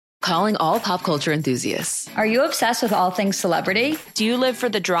Calling all pop culture enthusiasts. Are you obsessed with all things celebrity? Do you live for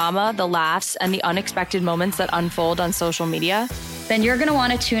the drama, the laughs, and the unexpected moments that unfold on social media? Then you're going to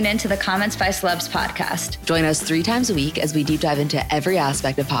want to tune in to the Comments by Celebs podcast. Join us 3 times a week as we deep dive into every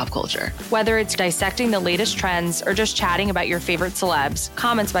aspect of pop culture. Whether it's dissecting the latest trends or just chatting about your favorite celebs,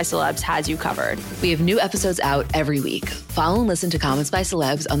 Comments by Celebs has you covered. We have new episodes out every week. Follow and listen to Comments by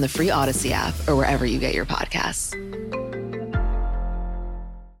Celebs on the free Odyssey app or wherever you get your podcasts.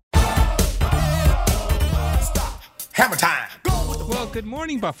 Hammer time. Well, good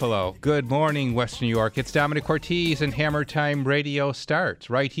morning, Buffalo. Good morning, Western New York. It's Domenic Cortese, and Hammer Time Radio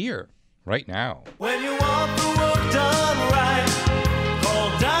starts right here, right now. When you want the work done right, call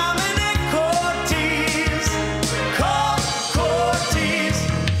Domenic Cortese. Call Cortese,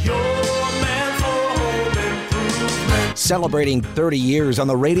 your man for home improvement. Celebrating 30 years on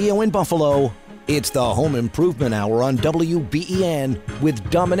the radio in Buffalo, it's the Home Improvement Hour on WBEN with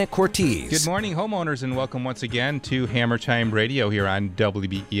Domenic Cortese. Good morning, homeowners, and welcome once again to Hammer Time Radio here on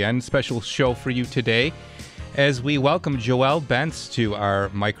WBEN. Special show for you today as we welcome Joelle Bentz to our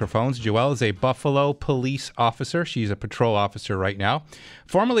microphones. Joelle is a Buffalo police officer. She's a patrol officer right now.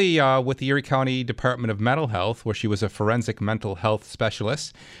 Formerly with the Erie County Department of Mental Health, where she was a forensic mental health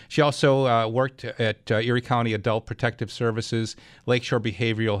specialist. She also worked at Erie County Adult Protective Services, Lakeshore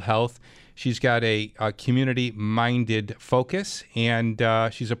Behavioral Health. She's got a community-minded focus, and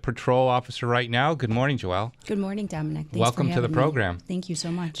she's a patrol officer right now. Good morning, Joelle. Good morning, Domenic. Thanks Welcome for to the having program. me. Thank you so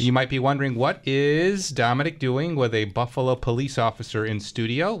much. You might be wondering, what is Domenic doing with a Buffalo police officer in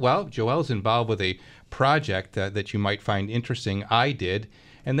studio? Well, Joelle's involved with a project that you might find interesting. I did,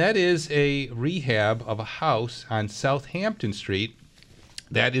 and that is a rehab of a house on Southampton Street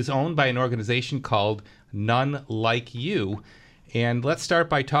that is owned by an organization called None Like You. And let's start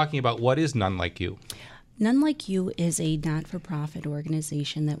by talking about what is None Like You. None Like You is a not-for-profit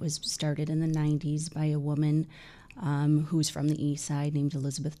organization that was started in the 90s by a woman who's from the East Side named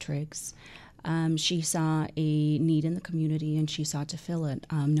Elizabeth Triggs. She saw a need in the community and she sought to fill it,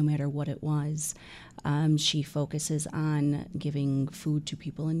 no matter what it was. She focuses on giving food to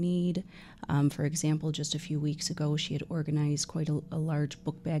people in need. For example, just a few weeks ago, she had organized quite a large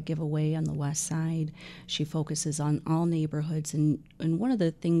book bag giveaway on the West Side. She focuses on all neighborhoods, and one of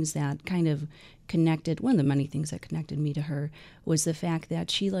the things that kind of one of the many things that connected me to her was the fact that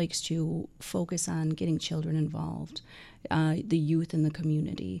she likes to focus on getting children involved, the youth in the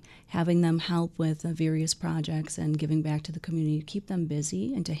community, having them help with various projects and giving back to the community to keep them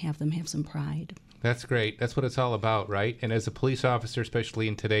busy and to have them have some pride. That's great. That's what it's all about, right? And as a police officer, especially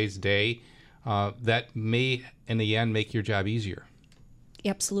in today's day, that may, in the end, make your job easier.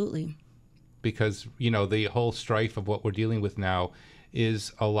 Absolutely. Because, the whole strife of what we're dealing with now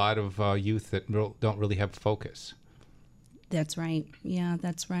is a lot of youth that don't really have focus. That's right. Yeah,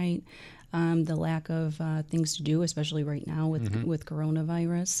 that's right. The lack of things to do, especially right now with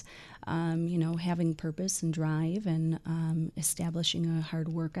coronavirus, having purpose and drive and establishing a hard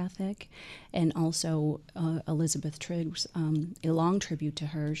work ethic. And also Elizabeth Triggs, a long tribute to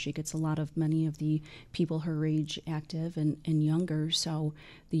her. She gets many of the people her age active and younger. So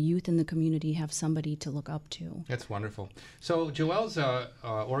the youth in the community have somebody to look up to. That's wonderful. So Joelle's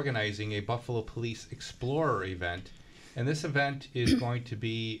organizing a Buffalo Police Explorer event. And this event is going to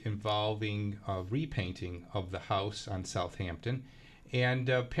be involving repainting of the house on Southampton. And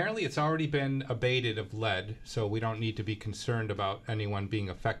apparently it's already been abated of lead, so we don't need to be concerned about anyone being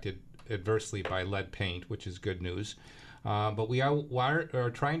affected adversely by lead paint, which is good news. But we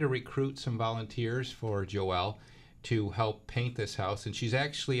are trying to recruit some volunteers for Joelle to help paint this house. And she's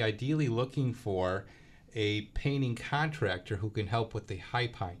actually ideally looking for a painting contractor who can help with the high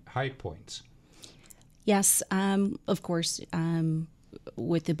points. Yes, of course,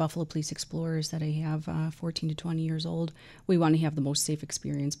 with the Buffalo Police Explorers that I have, 14 to 20 years old, we want to have the most safe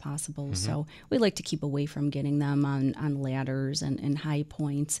experience possible. Mm-hmm. So we like to keep away from getting them on ladders and high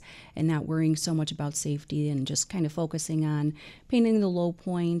points and not worrying so much about safety and just kind of focusing on painting the low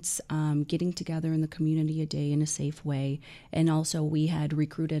points, getting together in the community a day in a safe way. And also we had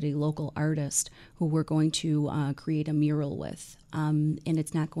recruited a local artist who we're going to create a mural with. And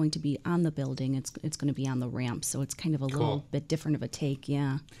it's not going to be on the building, it's going to be on the ramp. So it's kind of a little bit different of a take,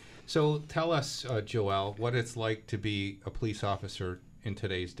 yeah. So tell us, Joelle, what it's like to be a police officer in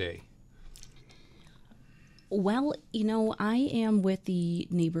today's day. Well, I am with the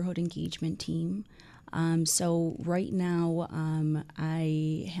neighborhood engagement team. So right now,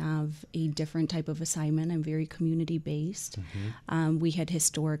 I have a different type of assignment. I'm very community-based. Mm-hmm. We had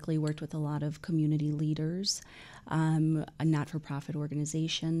historically worked with a lot of community leaders, not-for-profit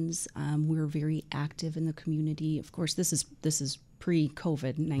organizations. We're very active in the community. Of course, this is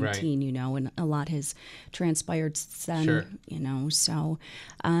pre-COVID-19, Right. and a lot has transpired since then, Sure.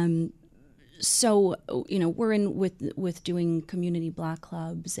 So, we're in with doing community block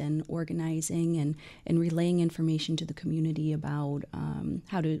clubs and organizing and relaying information to the community about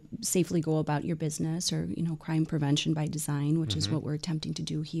how to safely go about your business, or, crime prevention by design, which is what we're attempting to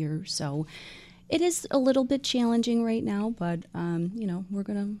do here. So it is a little bit challenging right now, but, we're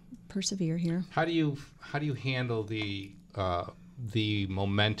going to persevere here. How do you handle the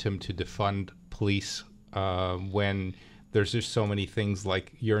momentum to defund police when there's just so many things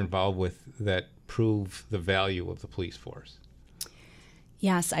like you're involved with that prove the value of the police force?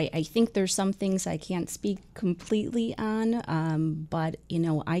 Yes, I think there's some things I can't speak completely on, but,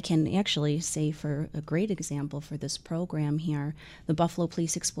 I can actually say, for a great example for this program here, the Buffalo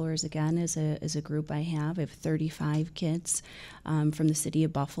Police Explorers, again, is a group I have. I have 35 kids from the city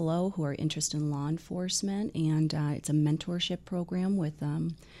of Buffalo who are interested in law enforcement, and it's a mentorship program with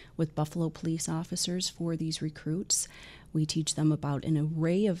Buffalo police officers for these recruits. We teach them about an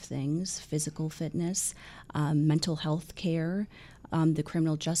array of things: physical fitness, mental health care, the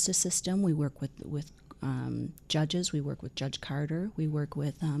criminal justice system. We work with judges. We work with Judge Carter. We work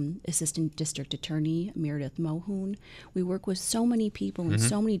with Assistant District Attorney Meredith Mohun. We work with so many people in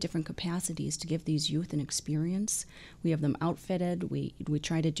so many different capacities to give these youth an experience. We have them outfitted. We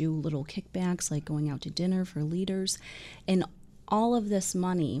try to do little kickbacks, like going out to dinner for leaders. And all of this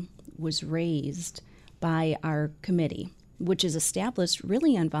money was raised by our committee, which is established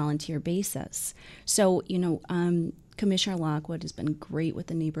really on volunteer basis. So, Commissioner Lockwood has been great with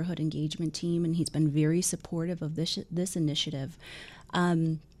the neighborhood engagement team, and he's been very supportive of this initiative.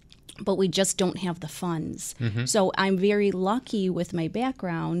 But we just don't have the funds. So I'm very lucky with my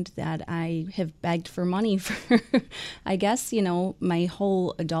background that I have begged for money for, I guess, my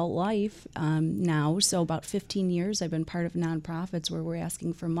whole adult life now. So about 15 years I've been part of nonprofits where we're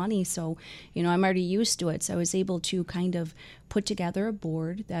asking for money. So, I'm already used to it. So I was able to kind of put together a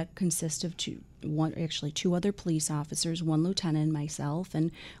board that consists of two other police officers, one lieutenant, and myself,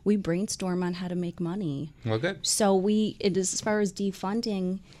 and we brainstorm on how to make money. Well, good. So it is, as far as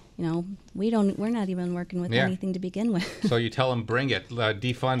defunding, we're not even working with anything to begin with. So you tell them, bring it,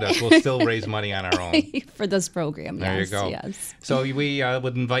 defund us. We'll still raise money on our own. For this program, There yes. you go. Yes. So we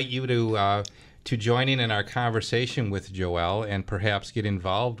would invite you to join in our conversation with Joelle and perhaps get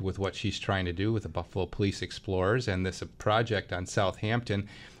involved with what she's trying to do with the Buffalo Police Explorers and this project on Southampton.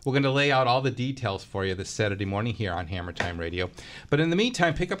 We're going to lay out all the details for you this Saturday morning here on Hammer Time Radio. But in the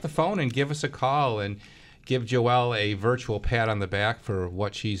meantime, pick up the phone and give us a call and give Joelle a virtual pat on the back for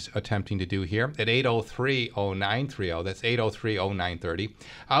what she's attempting to do here at 803-0930. That's 803-0930.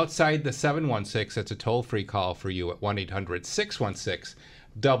 Outside the 716, it's a toll-free call for you at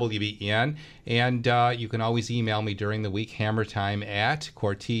 1-800-616-WBEN. And you can always email me during the week,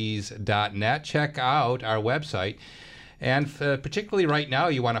 hammertime@cortese.net. Check out our website. And particularly right now,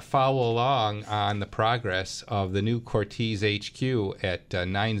 you want to follow along on the progress of the new Cortese HQ at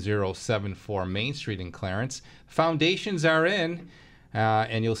 9074 Main Street in Clarence. Foundations are in,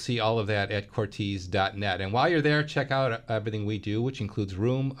 and you'll see all of that at cortese.net. And while you're there, check out everything we do, which includes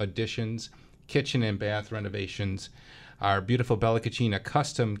room additions, kitchen and bath renovations, our beautiful Bella Cucina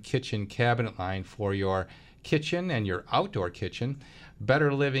custom kitchen cabinet line for your kitchen and your outdoor kitchen,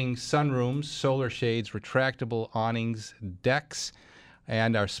 better living sunrooms, solar shades, retractable awnings, decks,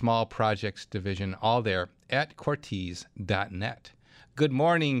 and our small projects division, all there at cortese.net. Good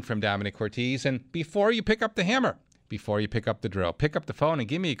morning from Domenic Cortese. And before you pick up the hammer, before you pick up the drill, pick up the phone and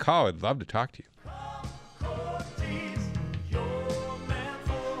give me a call. I'd love to talk to you.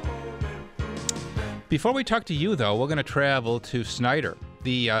 Before we talk to you, though, we're going to travel to Snyder,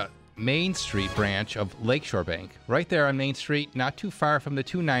 the Main Street branch of Lakeshore Bank. Right there on Main Street, not too far from the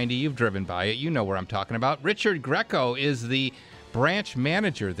 290. You've driven by it. You know where I'm talking about. Richard Greco is the branch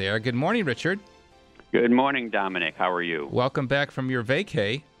manager there. Good morning, Richard. Good morning, Dominic. How are you? Welcome back from your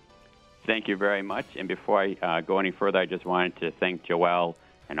vacay. Thank you very much. And before I go any further, I just wanted to thank Joelle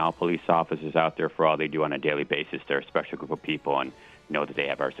and all police officers out there for all they do on a daily basis. They're a special group of people, and know that they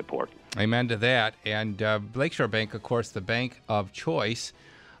have our support. Amen to that. And Lakeshore Bank, of course, the bank of choice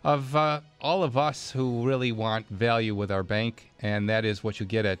of all of us who really want value with our bank, and that is what you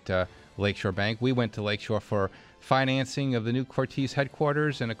get at Lakeshore Bank. We went to Lakeshore for financing of the new Cortese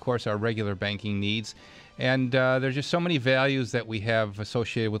headquarters and, of course, our regular banking needs. And there's just so many values that we have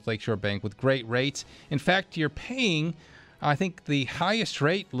associated with Lakeshore Bank with great rates. In fact, you're paying, I think, the highest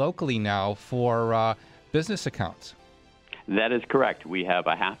rate locally now for business accounts. That is correct. We have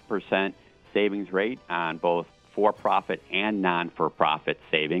a 0.5% savings rate on both for-profit and non-for-profit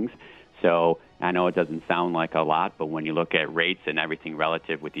savings. So I know it doesn't sound like a lot, but when you look at rates and everything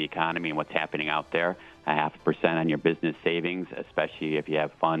relative with the economy and what's happening out there, 0.5% on your business savings, especially if you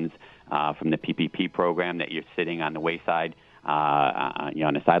have funds from the PPP program that you're sitting on the wayside, on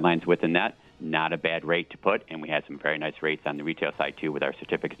the sidelines with, and that, not a bad rate to put, and we had some very nice rates on the retail side, too, with our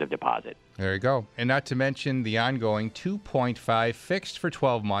certificates of deposit. There you go. And not to mention the ongoing 2.5 fixed for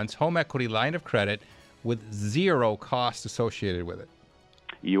 12 months home equity line of credit with zero cost associated with it.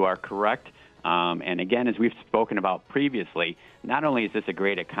 You are correct. And again, as we've spoken about previously, not only is this a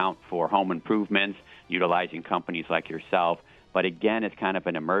great account for home improvements, utilizing companies like yourself, but again, it's kind of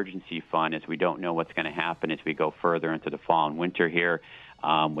an emergency fund as we don't know what's going to happen as we go further into the fall and winter here,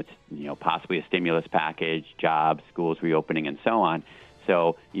 with possibly a stimulus package, jobs, schools reopening, and so on.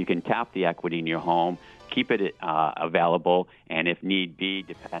 So you can tap the equity in your home, keep it available, and if need be,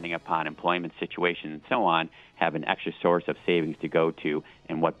 depending upon employment situation and so on, have an extra source of savings to go to.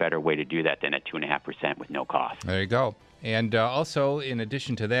 And what better way to do that than at 2.5% with no cost? There you go. And also, in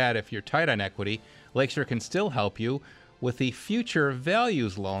addition to that, if you're tight on equity, Lakeshore can still help you with the Future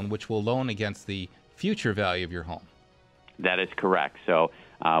Values Loan, which will loan against the future value of your home. That is correct. So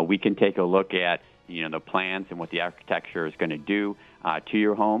we can take a look at the plans and what the architecture is going to do to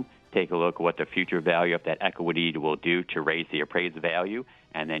your home. Take a look at what the future value of that equity will do to raise the appraised value,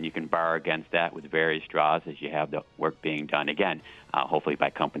 and then you can borrow against that with various draws as you have the work being done, again, hopefully by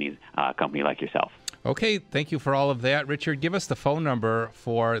company like yourself. Okay, thank you for all of that. Richard, give us the phone number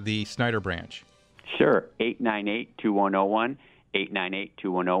for the Snyder branch. Sure, 898-2101,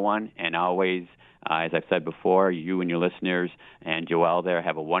 898-2101, and always, as I've said before, you and your listeners and Joelle there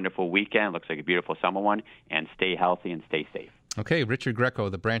have a wonderful weekend. Looks like a beautiful summer one, and stay healthy and stay safe. Okay, Richard Greco,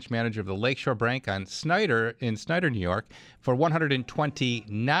 the branch manager of the Lakeshore Bank in Snyder, New York, for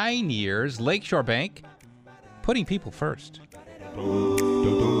 129 years. Lakeshore Bank, putting people first.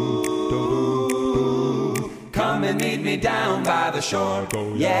 Come and meet me down by the shore.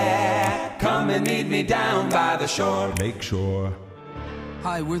 Yeah, come and meet me down by the shore. Lakeshore.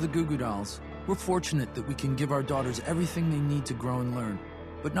 Hi, we're the Goo Goo Dolls. We're fortunate that we can give our daughters everything they need to grow and learn.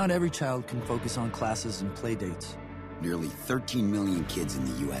 But not every child can focus on classes and play dates. Nearly 13 million kids in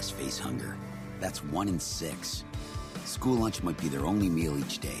the U.S. face hunger. That's 1 in 6. School lunch might be their only meal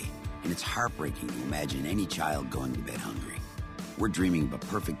each day, and it's heartbreaking to imagine any child going to bed hungry. We're dreaming of a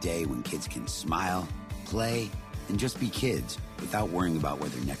perfect day when kids can smile, play, and just be kids without worrying about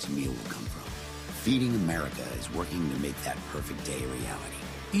where their next meal will come from. Feeding America is working to make that perfect day a reality.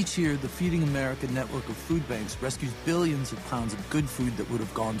 Each year, the Feeding America network of food banks rescues billions of pounds of good food that would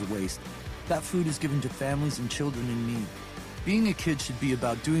have gone to waste. That food is given to families and children in need. Being a kid should be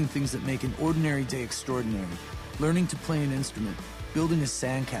about doing things that make an ordinary day extraordinary. Learning to play an instrument, building a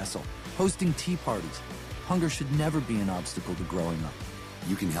sandcastle, hosting tea parties. Hunger should never be an obstacle to growing up.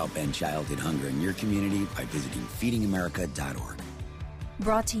 You can help end childhood hunger in your community by visiting feedingamerica.org.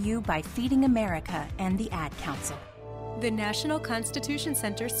 Brought to you by Feeding America and the Ad Council. The National Constitution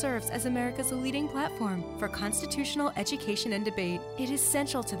Center serves as America's leading platform for constitutional education and debate. It is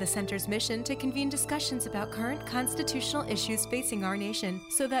central to the center's mission to convene discussions about current constitutional issues facing our nation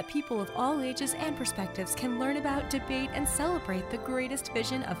so that people of all ages and perspectives can learn about, debate, and celebrate the greatest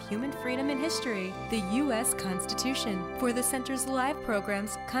vision of human freedom in history, the U.S. Constitution. For the center's live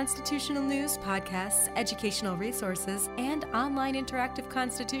programs, constitutional news, podcasts, educational resources, and online interactive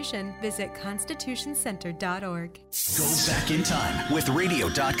constitution, visit constitutioncenter.org. Go back in time with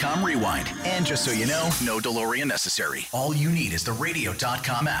Radio.com Rewind. And just so you know, no DeLorean necessary. All you need is the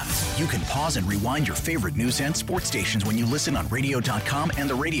Radio.com app. You can pause and rewind your favorite news and sports stations when you listen on Radio.com and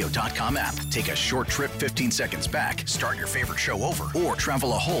the Radio.com app. Take a short trip 15 seconds back, start your favorite show over, or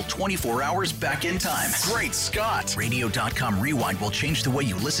travel a whole 24 hours back in time. Great Scott! Radio.com Rewind will change the way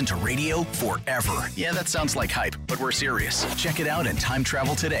you listen to radio forever. Yeah, that sounds like hype, but we're serious. Check it out and time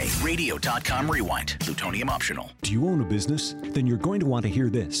travel today. Radio.com Rewind. Plutonium optional. Do you own a business? Then you're going to want to hear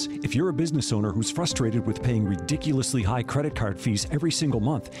this. If you're a business owner who's frustrated with paying ridiculously high credit card fees every single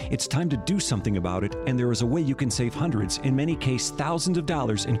month, it's time to do something about it, and there is a way you can save hundreds, in many cases thousands of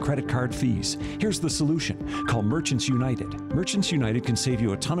dollars in credit card fees. Here's the solution. Call Merchants United. Merchants United can save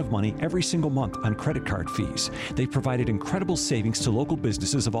you a ton of money every single month on credit card fees. They've provided incredible savings to local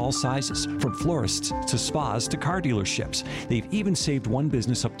businesses of all sizes, from florists to spas to car dealerships. They've even saved one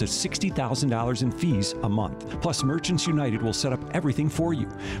business up to $60,000 in fees a month. Plus, Merchants Merchants United will set up everything for you.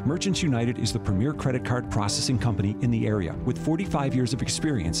 Merchants United is the premier credit card processing company in the area with 45 years of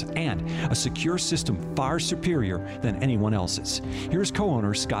experience and a secure system far superior than anyone else's. Here's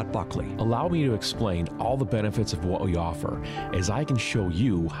co-owner Scott Buckley. Allow me to explain all the benefits of what we offer, as I can show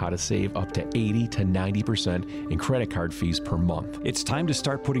you how to save up to 80 to 90% in credit card fees per month. It's time to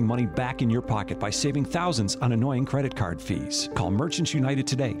start putting money back in your pocket by saving thousands on annoying credit card fees. Call Merchants United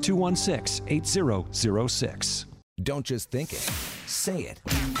today, 216-8006. Don't just think it, say it.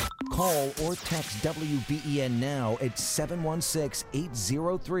 Call or text WBEN now at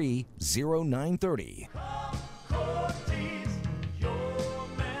 716-803-0930.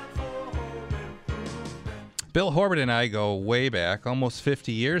 Bill Horbert and I go way back, almost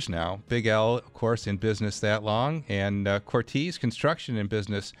 50 years now. Big L, of course, in business that long, and Cortese Construction in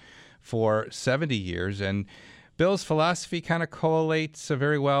business for 70 years. And Bill's philosophy kind of correlates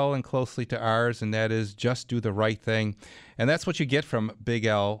very well and closely to ours, and that is just do the right thing. And that's what you get from Big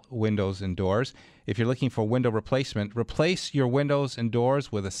L Windows and Doors. If you're looking for window replacement, replace your windows and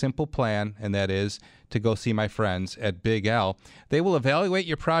doors with a simple plan, and that is to go see my friends at Big L. They will evaluate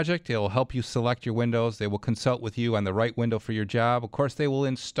your project. They will help you select your windows. They will consult with you on the right window for your job. Of course, they will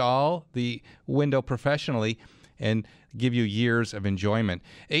install the window professionally and give you years of enjoyment.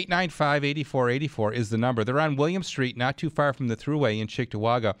 895-8484 is the number. They're on William Street, not too far from the Thruway in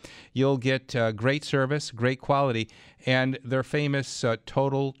Cheektowaga. You'll get great service, great quality, and their famous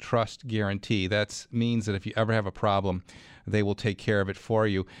Total Trust Guarantee. That means that if you ever have a problem, they will take care of it for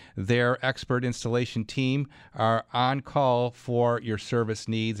you. Their expert installation team are on call for your service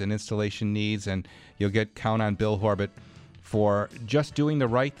needs and installation needs, and you'll count on Bill Horbert for just doing the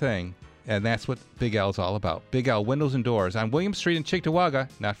right thing. And that's what Big L is all about. Big L Windows and Doors on William Street in Cheektowaga,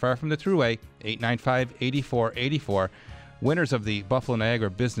 not far from the Thruway, 895-8484. Winners of the Buffalo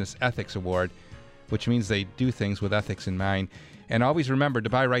Niagara Business Ethics Award, which means they do things with ethics in mind. And always remember to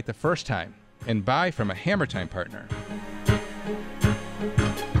buy right the first time and buy from a Hammer Time partner.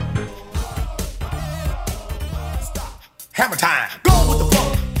 Hammer Time. Go with the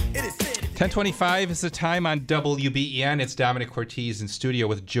flow. It is 10:25 is the time on WBEN. It's Domenic Cortese in studio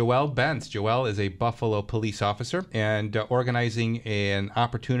with Joelle Bentz. Joelle is a Buffalo police officer and organizing an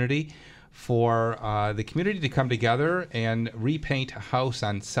opportunity for the community to come together and repaint a house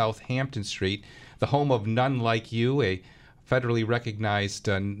on Southampton Street, the home of None Like You, a federally recognized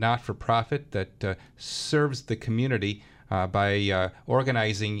not-for-profit that serves the community by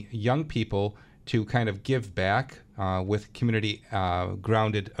organizing young people to kind of give back with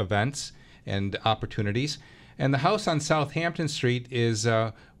community-grounded events and opportunities. And the house on Southampton Street is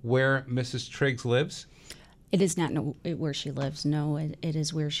where Mrs. Triggs lives. It is not where she lives. No, it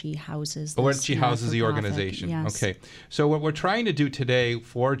is where she houses. Where she houses the organization. Yes. Okay. So what we're trying to do today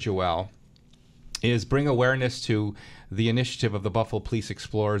for Joelle is bring awareness to the initiative of the Buffalo Police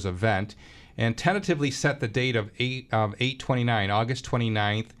Explorers event and tentatively set the date of August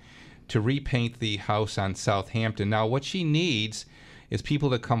 29th, to repaint the house on Southampton. Now, what she needs is people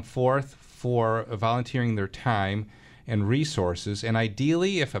to come forth for volunteering their time and resources, and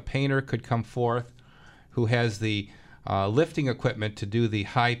ideally, if a painter could come forth who has the lifting equipment to do the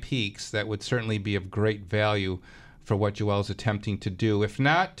high peaks, that would certainly be of great value for what Joelle's attempting to do. If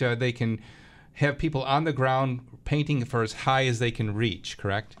not, they can have people on the ground painting for as high as they can reach,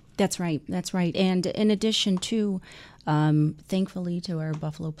 correct? That's right. And in addition to, thankfully, to our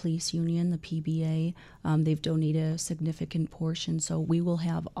Buffalo Police Union, the PBA, they've donated a significant portion. So we will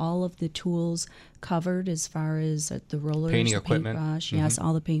have all of the tools covered as far as the rollers, painting the equipment. paintbrush, yes,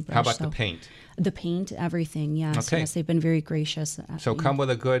 all the paintbrush. How about the paint? The paint, everything, yes. Okay. Yes, they've been very gracious. So come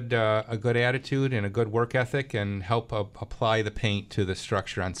with a good attitude and a good work ethic and help apply the paint to the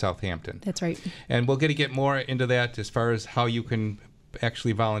structure on Southampton. That's right. And we're going to get more into that as far as how you can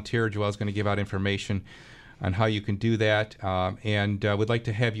actually volunteer. Joelle's going to give out information on how you can do that, and we'd like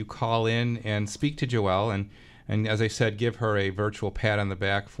to have you call in and speak to Joelle, and as I said, give her a virtual pat on the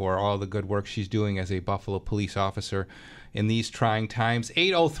back for all the good work she's doing as a Buffalo police officer in these trying times.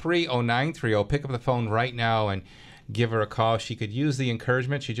 803-0930. Pick up the phone right now and give her a call. She could use the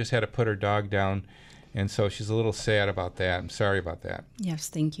encouragement. She just had to put her dog down, and so she's a little sad about that. I'm sorry about that. Yes,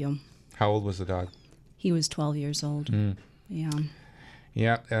 thank you. How old was the dog? He was 12 years old. Yeah.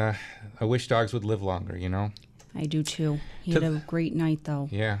 Yeah, I wish dogs would live longer, you know? I do too. He had a great night, though.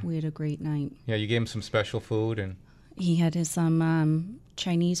 Yeah. We had a great night. Yeah, you gave him some special food and... He had some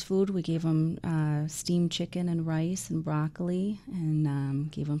Chinese food. We gave him steamed chicken and rice and broccoli,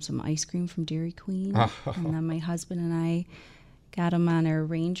 and gave him some ice cream from Dairy Queen. Oh. And then my husband and I got him on our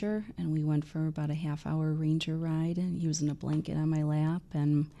Ranger, and we went for about a half-hour Ranger ride, and he was in a blanket on my lap,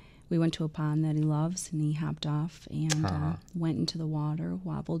 and we went to a pond that he loves, and he hopped off and went into the water,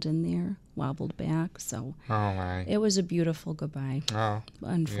 wobbled in there, wobbled back. So it was a beautiful goodbye. Oh,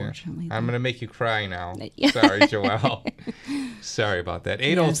 unfortunately. Yeah. I'm going to make you cry now. Yeah. Sorry, Joelle. Sorry about that.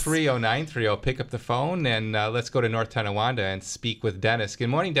 803-0930. Pick up the phone, and let's go to North Tonawanda and speak with Dennis. Good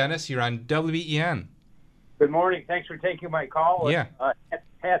morning, Dennis. You're on WBEN. Good morning. Thanks for taking my call. Yeah.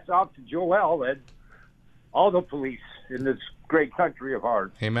 Hats off to Joelle and all the police in this great country of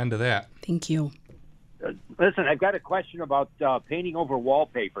ours. Amen to that. Thank you. Listen, I've got a question about painting over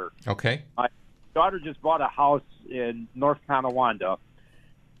wallpaper. Okay. My daughter just bought a house in North Tonawanda.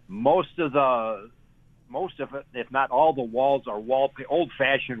 Most of it, if not all the walls, are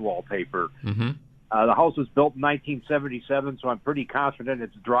old-fashioned wallpaper. Mm-hmm. The house was built in 1977, so I'm pretty confident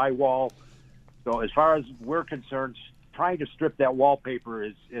it's drywall. So as far as we're concerned, trying to strip that wallpaper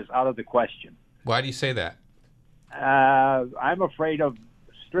is out of the question. Why do you say that? I'm afraid of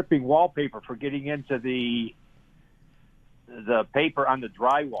stripping wallpaper for getting into the paper on the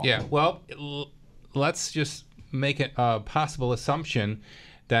drywall. Yeah, well, let's just make it a possible assumption,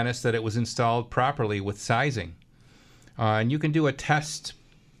 Dennis, that it was installed properly with sizing. And you can do a test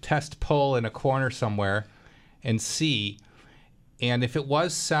pull in a corner somewhere and see. And if it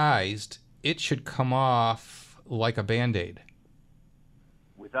was sized, it should come off like a Band-Aid.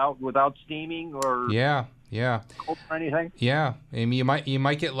 Without steaming or cold or anything? Yeah, I mean, you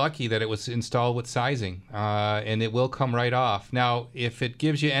might get lucky that it was installed with sizing, and it will come right off. Now, if it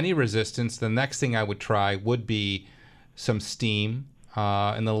gives you any resistance, the next thing I would try would be some steam,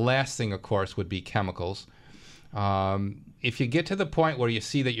 and the last thing, of course, would be chemicals. If you get to the point where you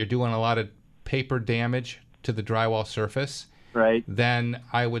see that you're doing a lot of paper damage to the drywall surface, right, then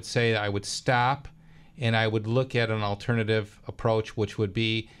I would say I would stop and I would look at an alternative approach, which would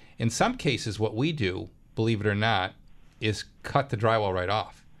be, in some cases, what we do, believe it or not, is cut the drywall right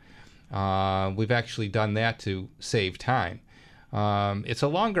off. We've actually done that to save time. It's a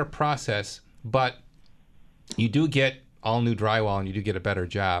longer process, but you do get all new drywall and you do get a better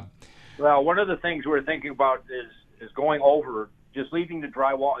job. Well, one of the things we're thinking about is going over, just leaving the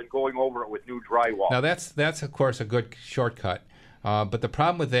drywall and going over it with new drywall. Now that's of course a good shortcut. But the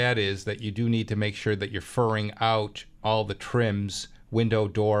problem with that is that you do need to make sure that you're furring out all the trims, window,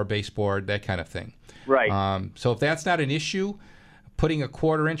 door, baseboard, that kind of thing. Right. So if that's not an issue, putting a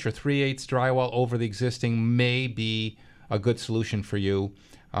 1/4 inch or 3/8 drywall over the existing may be a good solution for you.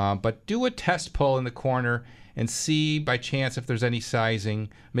 But do a test pull in the corner and see by chance if there's any sizing,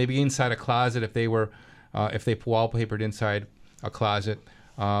 maybe inside a closet if they wallpapered inside a closet.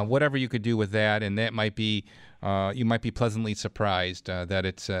 Whatever you could do with that, and that might be you might be pleasantly surprised that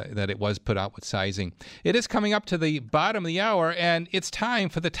it was put out with sizing. It is coming up to the bottom of the hour, and it's time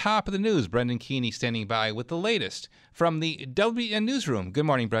for the top of the news. Brendan Keeney standing by with the latest from the WBEN Newsroom. Good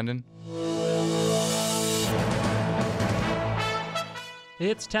morning, Brendan.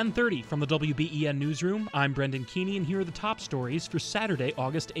 It's 10:30 from the WBEN Newsroom. I'm Brendan Keeney, and here are the top stories for Saturday,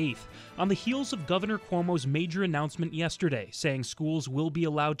 August 8th. On the heels of Governor Cuomo's major announcement yesterday, saying schools will be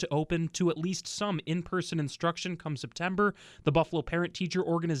allowed to open to at least some in-person instruction come September, the Buffalo Parent-Teacher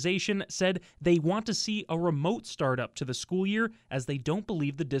Organization said they want to see a remote startup to the school year as they don't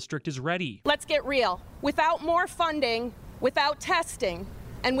believe the district is ready. Let's get real. Without more funding, without testing,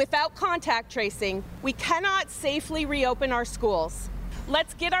 and without contact tracing, we cannot safely reopen our schools.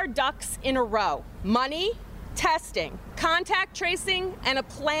 Let's get our ducks in a row. Money, testing, contact tracing, and a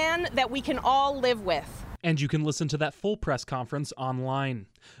plan that we can all live with. And you can listen to that full press conference online.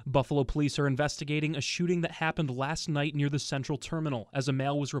 Buffalo police are investigating a shooting that happened last night near the Central Terminal as a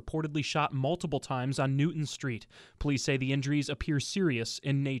male was reportedly shot multiple times on Newton Street. Police say the injuries appear serious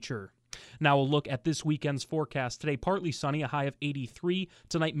in nature. Now a look at this weekend's forecast. Today, partly sunny, a high of 83.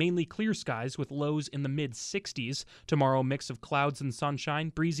 Tonight, mainly clear skies with lows in the mid-60s. Tomorrow, mix of clouds and sunshine,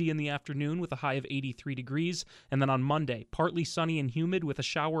 breezy in the afternoon with a high of 83 degrees. And then on Monday, partly sunny and humid with a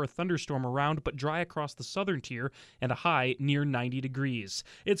shower or thunderstorm around, but dry across the southern tier and a high near 90 degrees.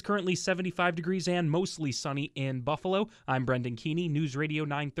 It's currently 75 degrees and mostly sunny in Buffalo. I'm Brendan Keeney, News Radio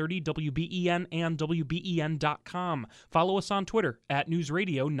 930, WBEN and WBEN.com. Follow us on Twitter at News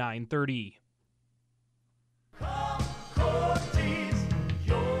Radio 930.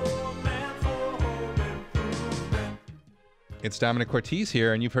 It's Domenic Cortese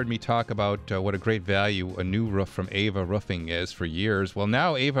here, and you've heard me talk about what a great value a new roof from Ava Roofing is for years. Well,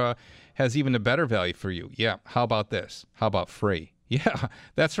 now Ava has even a better value for you. Yeah, how about this? How about free? Yeah,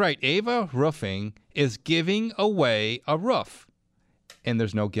 that's right. Ava Roofing is giving away a roof, and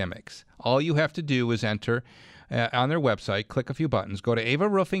there's no gimmicks. All you have to do is enter on their website, click a few buttons, go to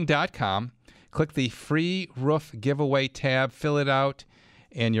avaroofing.com, click the free roof giveaway tab, fill it out,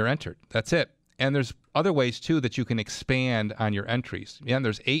 and you're entered. That's it. And there's other ways, too, that you can expand on your entries. Yeah, and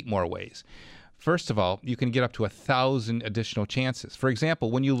there's 8 more ways. First of all, you can get up to 1,000 additional chances. For example,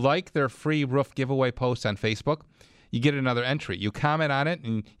 when you like their free roof giveaway post on Facebook, you get another entry. You comment on it,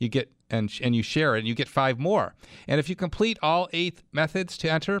 and you get and you share it, and you get 5 more. And if you complete all 8 methods to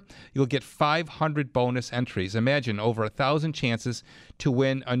enter, you'll get 500 bonus entries. Imagine over 1,000 chances to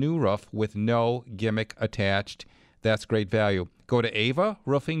win a new roof with no gimmick attached. That's great value. Go to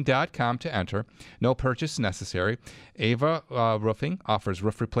avaroofing.com to enter. No purchase necessary. Ava Roofing offers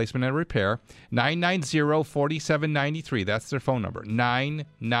roof replacement and repair. 990-4793. That's their phone number.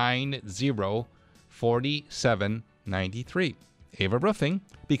 990-4793. Ava Roofing,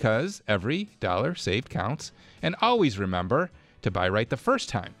 because every dollar saved counts. And always remember to buy right the first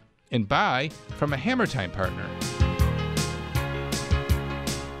time and buy from a Hammer Time partner.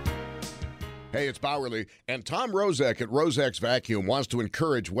 Hey, it's Bowerly, and Tom Rozek at Rozek's Vacuum wants to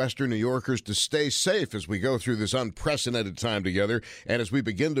encourage Western New Yorkers to stay safe as we go through this unprecedented time together. And as we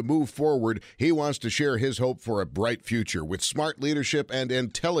begin to move forward, he wants to share his hope for a bright future with smart leadership and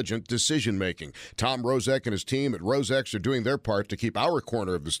intelligent decision-making. Tom Rozek and his team at Rozek's are doing their part to keep our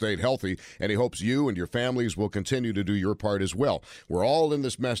corner of the state healthy, and he hopes you and your families will continue to do your part as well. We're all in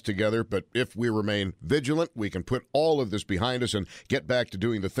this mess together, but if we remain vigilant, we can put all of this behind us and get back to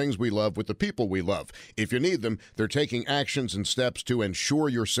doing the things we love with the people we love. If you need them, they're taking actions and steps to ensure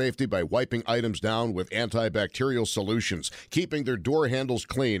your safety by wiping items down with antibacterial solutions, keeping their door handles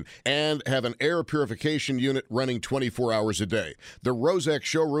clean, and have an air purification unit running 24 hours a day. The Rozek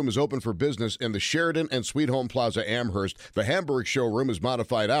showroom is open for business in the Sheridan and Sweet Home Plaza Amherst. The Hamburg showroom is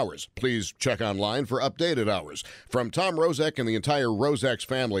modified hours. Please check online for updated hours. From Tom Rozek and the entire Rozek's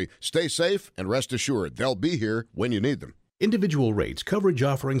family, stay safe and rest assured they'll be here when you need them. Individual rates, coverage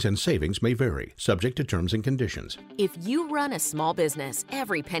offerings, and savings may vary, subject to terms and conditions. If you run a small business,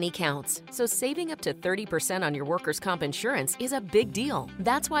 every penny counts. So saving up to 30% on your workers' comp insurance is a big deal.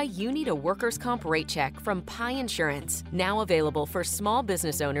 That's why you need a workers' comp rate check from Pi Insurance, now available for small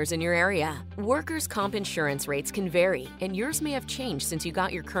business owners in your area. Workers' comp insurance rates can vary, and yours may have changed since you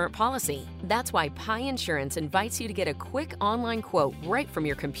got your current policy. That's why Pi Insurance invites you to get a quick online quote right from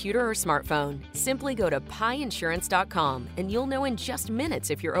your computer or smartphone. Simply go to piinsurance.com and you'll know in just minutes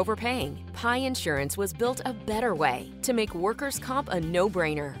if you're overpaying. Pi Insurance was built a better way to make workers' comp a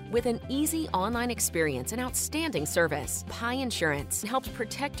no-brainer. With an easy online experience and outstanding service, Pi Insurance helps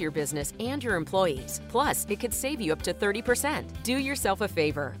protect your business and your employees. Plus, it could save you up to 30%. Do yourself a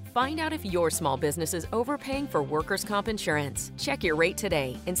favor. Find out if your small business is overpaying for workers' comp insurance. Check your rate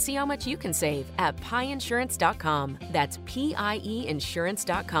today and see how much you can save at piinsurance.com. That's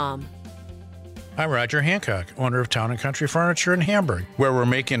pieinsurance.com. I'm Roger Hancock, owner of Town & Country Furniture in Hamburg, where we're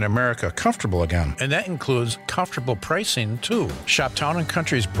making America comfortable again. And that includes comfortable pricing, too. Shop Town &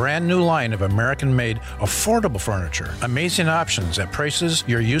 Country's brand new line of American-made affordable furniture. Amazing options at prices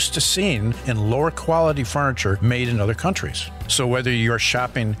you're used to seeing in lower quality furniture made in other countries. So whether you're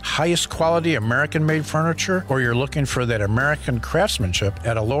shopping highest quality American-made furniture or you're looking for that American craftsmanship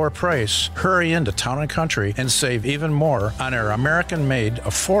at a lower price, hurry into Town & Country and save even more on our American-made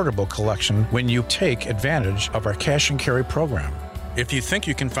affordable collection when you take advantage of our cash and carry program. If you think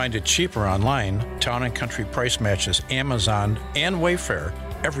you can find it cheaper online, Town & Country price matches Amazon and Wayfair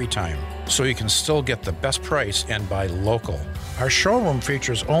every time, so you can still get the best price and buy local. Our showroom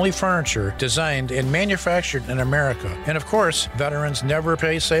features only furniture designed and manufactured in America. And of course, veterans never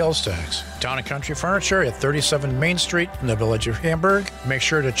pay sales tax. Town & Country Furniture at 37 Main Street in the village of Hamburg. Make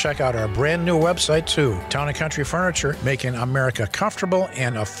sure to check out our brand new website too. Town & Country Furniture, making America comfortable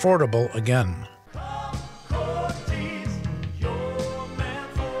and affordable again.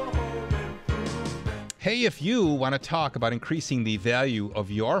 Hey, if you want to talk about increasing the value of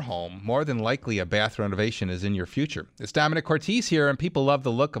your home, more than likely a bath renovation is in your future. It's Domenic Cortese here, and people love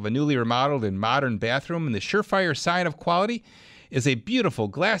the look of a newly remodeled and modern bathroom, and the surefire sign of quality is a beautiful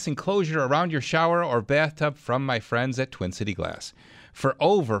glass enclosure around your shower or bathtub from my friends at Twin City Glass. For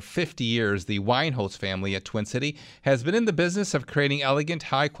over 50 years, the Winehouse family at Twin City has been in the business of creating elegant,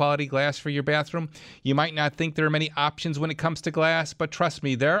 high-quality glass for your bathroom. You might not think there are many options when it comes to glass, but trust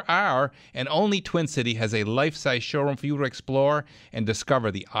me, there are, and only Twin City has a life-size showroom for you to explore and discover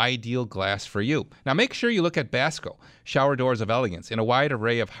the ideal glass for you. Now, make sure you look at Basco, shower doors of elegance in a wide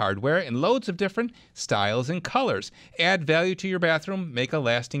array of hardware and loads of different styles and colors. Add value to your bathroom, make a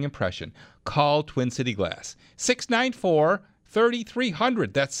lasting impression. Call Twin City Glass,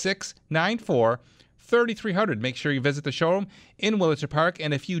 694-3300. That's 694-3300. Make sure you visit the showroom in Willits Park.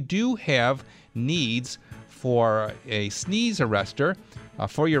 And if you do have needs for a sneeze arrestor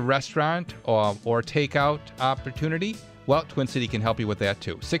for your restaurant or takeout opportunity, Well, Twin City can help you with that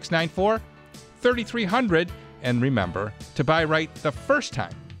too. 694-3300. And remember to buy right the first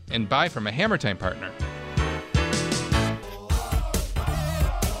time and buy from a Hammer Time partner.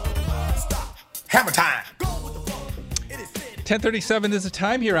 Hammer time. 10:37 is the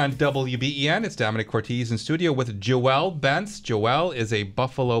time here on WBEN. It's Domenic Cortese in studio with Joelle Bentz. Joelle is a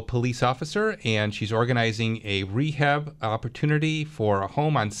Buffalo police officer, and she's organizing a rehab opportunity for a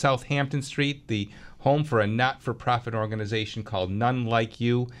home on Southampton Street, the home for a not-for-profit organization called None Like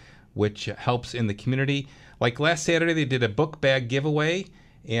You, which helps in the community. Like last Saturday, they did a book bag giveaway.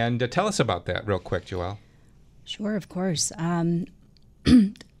 And tell us about that real quick, Joelle. Sure, of course. Again,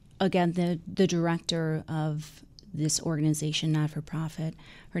 the director of this organization, not-for-profit,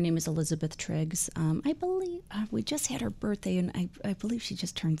 her name is Elizabeth Triggs. I believe we just had her birthday, and I believe she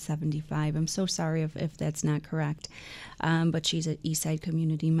just turned 75. I'm so sorry if that's not correct. But she's an Eastside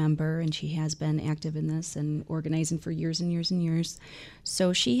community member, and she has been active in this and organizing for years and years and years.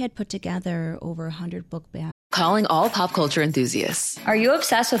 So she had put together over 100 book bags. Calling all pop culture enthusiasts. Are you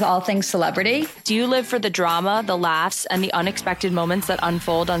obsessed with all things celebrity? Do you live for the drama, the laughs, and the unexpected moments that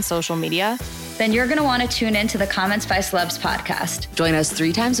unfold on social media? Then you're going to want to tune in to the Comments by Celebs podcast. Join us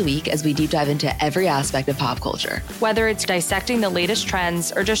 3 times a week as we deep dive into every aspect of pop culture. Whether it's dissecting the latest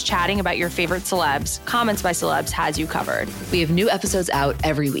trends or just chatting about your favorite celebs, Comments by Celebs has you covered. We have new episodes out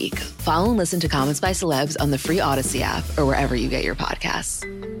every week. Follow and listen to Comments by Celebs on the free Odyssey app or wherever you get your podcasts.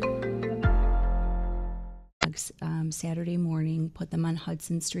 Saturday morning, put them on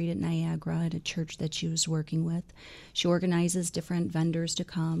Hudson Street at Niagara at a church that she was working with. She organizes different vendors to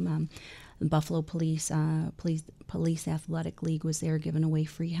come. The Buffalo Police Athletic League was there giving away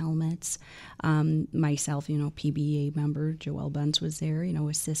free helmets. Myself, PBA member Joelle Bentz was there,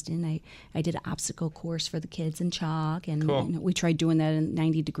 assisting. I did an obstacle course for the kids in chalk, and cool. We tried doing that in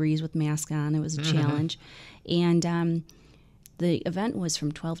 90 degrees with mask on. It was a challenge. And the event was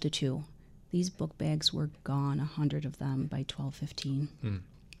from 12 to 2. These book bags were gone, 100 of them, by 12:15.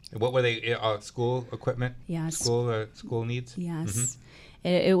 What were they? School equipment? Yes. School needs? Yes.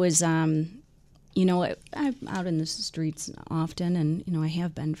 It was, I'm out in the streets often, and, I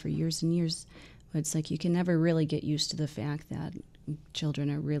have been for years and years. But it's like you can never really get used to the fact that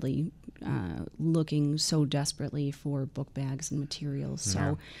children are really looking so desperately for book bags and materials.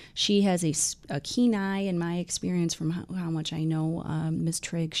 So she has a keen eye, in my experience, from how much I know Ms.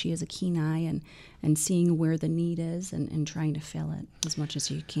 Trigg. She has a keen eye and seeing where the need is and trying to fill it as much as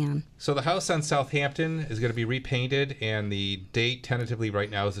you can. So the house on Southampton is going to be repainted, and the date tentatively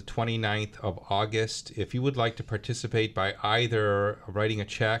right now is the 29th of August. If you would like to participate by either writing a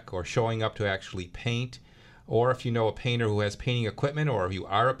check or showing up to actually paint, or if you know a painter who has painting equipment, or if you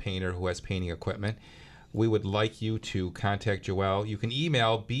are a painter who has painting equipment, we would like you to contact Joelle. You can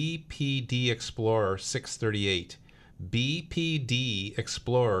email bpdexplorer638,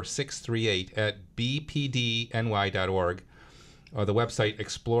 bpdexplorer638 at bpdny.org, or the website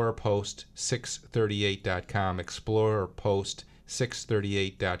explorerpost638.com,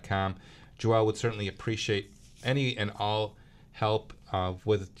 explorerpost638.com. Joelle would certainly appreciate any and all help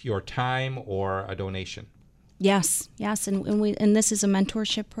with your time or a donation. Yes, and this is a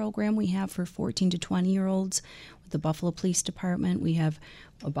mentorship program we have for 14 to 20-year-olds with the Buffalo Police Department. We have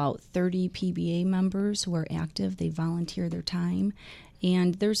about 30 PBA members who are active. They volunteer their time.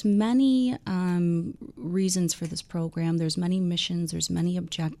 And there's many reasons for this program. There's many missions. There's many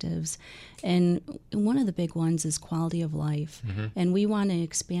objectives. And one of the big ones is quality of life. And we want to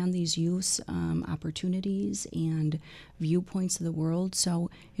expand these youth opportunities and viewpoints of the world. So,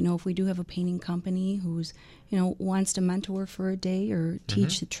 if we do have a painting company who's, wants to mentor for a day or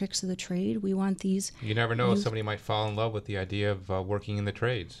teach the tricks of the trade, we want these. You never know, somebody might fall in love with the idea of working in the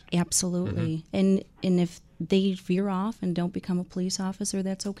trades. Absolutely. And if they veer off and don't become a police officer,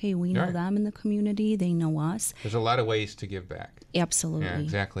 that's okay. We know them in the community. They know us. There's a lot of ways to give back. Absolutely. Yeah,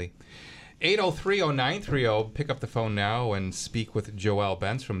 exactly. 803-0930. Pick up the phone now and speak with Joelle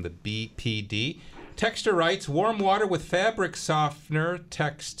Bentz from the BPD. Texter writes, warm water with fabric softener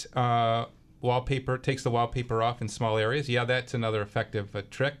wallpaper takes the wallpaper off in small areas. Yeah, that's another effective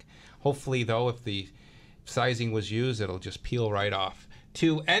trick. Hopefully, though, if the sizing was used, it'll just peel right off.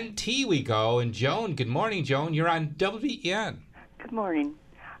 To NT we go, and Joan, good morning, Joan. You're on WBEN. Good morning.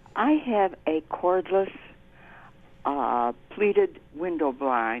 I have a cordless pleated window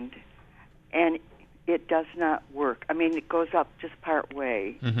blind, and it does not work. I mean, it goes up just part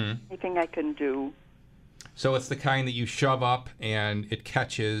way. Anything I can do? So it's the kind that you shove up and it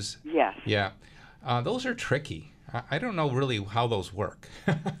catches? Yes. Yeah. Those are tricky. I don't know really how those work.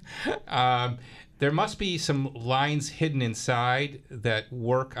 There must be some lines hidden inside that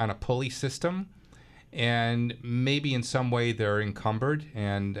work on a pulley system, and maybe in some way they're encumbered,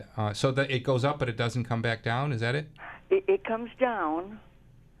 and so that it goes up but it doesn't come back down. Is that it? It comes down,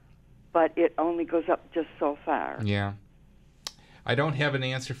 but it only goes up just so far. Yeah. I don't have an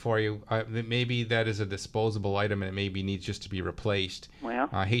answer for you. Maybe that is a disposable item and it maybe needs just to be replaced. Well,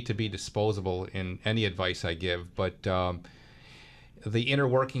 I hate to be disposable in any advice I give, but the inner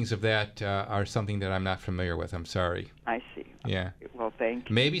workings of that are something that I'm not familiar with. I'm sorry. I see. Yeah. Well, thank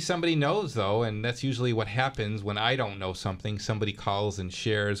you. Maybe somebody knows, though, and that's usually what happens when I don't know something. Somebody calls and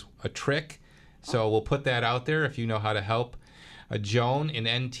shares a trick. So we'll put that out there if you know how to help. Joan in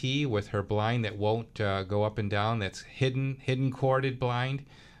NT with her blind that won't go up and down, that's hidden corded blind.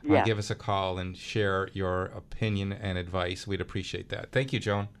 Yeah. Give us a call and share your opinion and advice. We'd appreciate that. Thank you,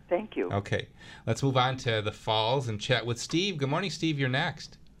 Joan. Thank you. Okay. Let's move on to the Falls and chat with Steve. Good morning, Steve. You're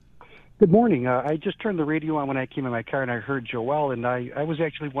next. Good morning. I just turned the radio on when I came in my car, and I heard Joelle, and I was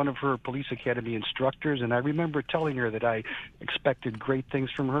actually one of her police academy instructors, and I remember telling her that I expected great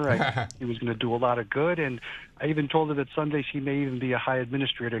things from her. She was going to do a lot of good, and I even told her that someday she may even be a high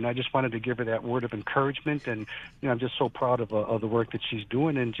administrator, and I just wanted to give her that word of encouragement, and I'm just so proud of the work that she's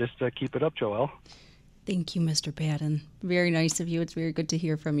doing, and just keep it up, Joelle. Thank you, Mr. Patton. Very nice of you. It's very good to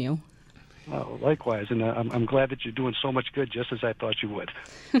hear from you. Likewise, and I'm glad that you're doing so much good, just as I thought you would.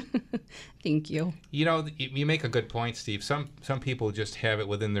 Thank you. You make a good point, Steve. Some people just have it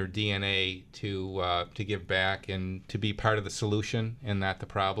within their DNA to give back and to be part of the solution and not the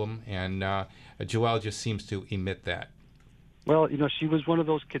problem. And Joelle just seems to emit that. Well, she was one of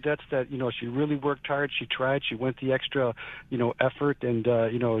those cadets that, she really worked hard. She tried. She went the extra, effort, and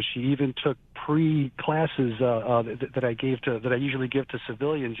she even took pre-classes that I usually give to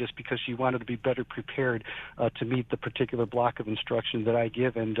civilians, just because she wanted to be better prepared to meet the particular block of instruction that I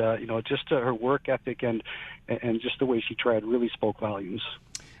give. And just her work ethic and just the way she tried really spoke volumes.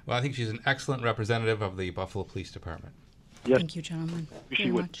 Well, I think she's an excellent representative of the Buffalo Police Department. Yes. Thank you, gentlemen. She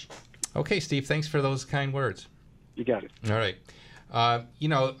very would. much. Okay, Steve. Thanks for those kind words. You got it. All right.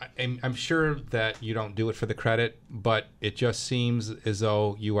 I'm sure that you don't do it for the credit, but it just seems as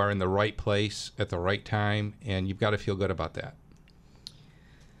though you are in the right place at the right time, and you've got to feel good about that.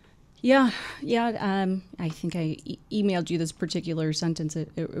 Yeah. I think I emailed you this particular sentence. It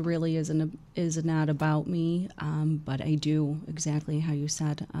really is not about me, but I do exactly how you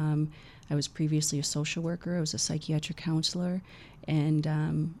said. I was previously a social worker. I was a psychiatric counselor, and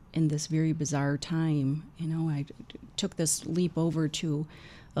in this very bizarre time, I took this leap over to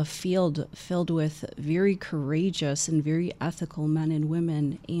a field filled with very courageous and very ethical men and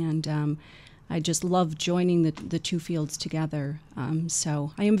women, and I just love joining the two fields together.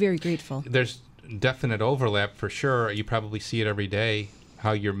 So I am very grateful. There's definite overlap for sure. You probably see it every day,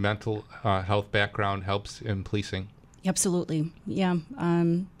 how your mental health background helps in policing. Absolutely. Yeah.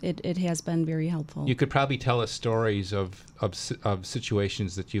 It has been very helpful. You could probably tell us stories of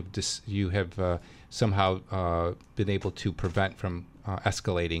situations that you have somehow been able to prevent from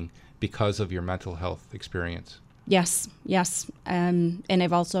escalating because of your mental health experience. Yes. And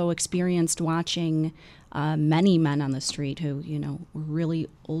I've also experienced watching many men on the street who, were really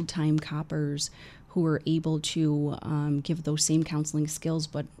old-time coppers who were able to give those same counseling skills,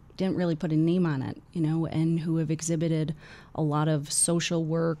 but didn't really put a name on it, and who have exhibited a lot of social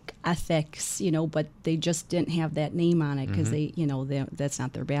work ethics, but they just didn't have that name on it because that's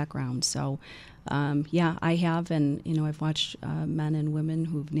not their background. So, I have, and I've watched men and women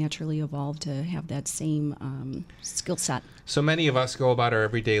who've naturally evolved to have that same skill set. So many of us go about our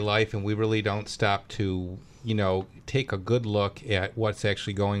everyday life, and we really don't stop to take a good look at what's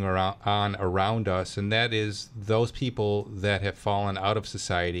actually going on around us, and that is those people that have fallen out of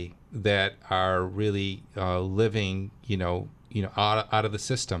society, that are really living, out of the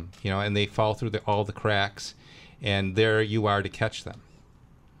system, and they fall through all the cracks, and there you are to catch them.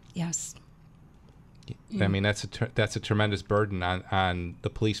 Yes. I mean, that's a tremendous burden on the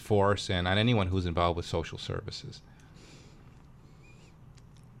police force and on anyone who's involved with social services.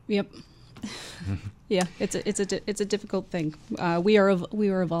 Yep. Yeah, it's a difficult thing. We are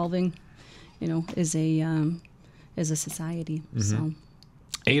evolving, as a society. Mm-hmm. So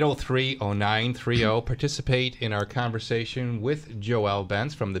 803-0930. Participate in our conversation with Joelle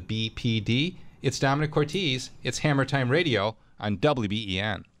Benz from the BPD. It's Domenic Cortese. It's Hammer Time Radio on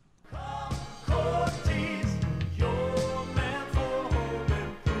WBEN.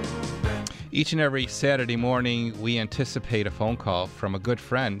 Each and every Saturday morning, we anticipate a phone call from a good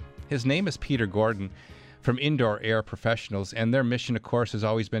friend. His name is Peter Gordon from Indoor Air Professionals, and their mission, of course, has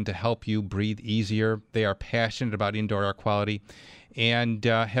always been to help you breathe easier. They are passionate about indoor air quality and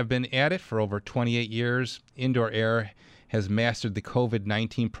have been at it for over 28 years. Indoor Air has mastered the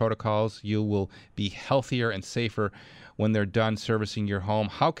COVID-19 protocols. You will be healthier and safer when they're done servicing your home.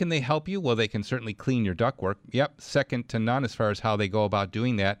 How can they help you? Well, they can certainly clean your ductwork. Yep, second to none as far as how they go about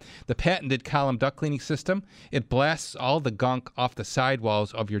doing that. The patented column duct cleaning system, it blasts all the gunk off the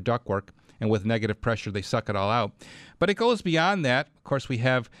sidewalls of your ductwork, and with negative pressure, they suck it all out. But it goes beyond that. Of course, we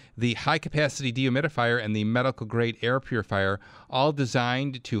have the high-capacity dehumidifier and the medical-grade air purifier, all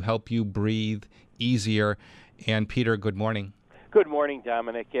designed to help you breathe easier. And Peter, good morning. Good morning,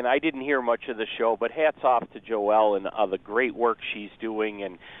 Dominic. And I didn't hear much of the show, but hats off to Joelle and the great work she's doing.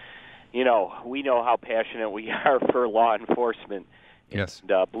 And, you know, we know how passionate we are for law enforcement. Yes.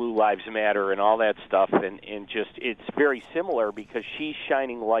 And Blue Lives Matter and all that stuff. And just it's very similar because she's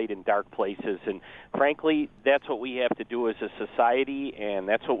shining light in dark places. And, frankly, that's what we have to do as a society, and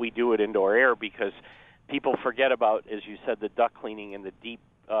that's what we do at Indoor Air because people forget about, as you said, the duct cleaning and the deep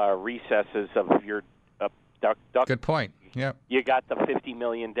recesses of your duct. Good point. Yeah. You got the 50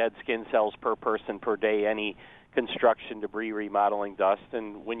 million dead skin cells per person per day, any construction, debris, remodeling, dust,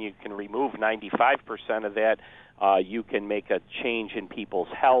 and when you can remove 95% of that, you can make a change in people's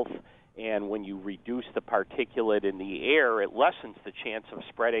health, and when you reduce the particulate in the air, it lessens the chance of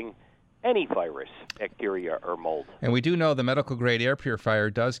spreading any virus, bacteria, or mold. And we do know the medical-grade air purifier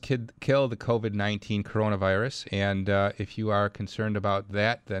does kill the COVID-19 coronavirus, and if you are concerned about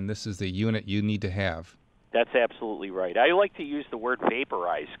that, then this is the unit you need to have. That's absolutely right. I like to use the word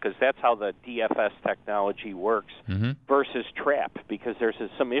vaporize because that's how the DFS technology works versus trap, because there's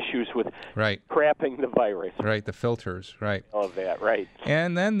some issues with trapping the virus. Right, the filters, right. All of that, right.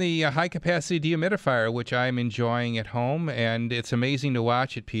 And then the high-capacity dehumidifier, which I'm enjoying at home, and it's amazing to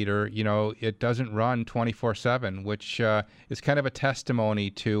watch it, Peter. You know, it doesn't run 24/7, which is kind of a testimony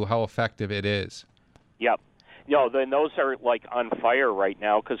to how effective it is. Yep. You know, then those are like on fire right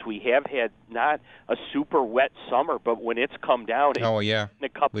now because we have had not a super wet summer, but when it's come down,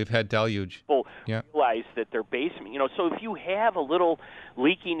 we've had deluge. People realize that their basement, you know, so if you have a little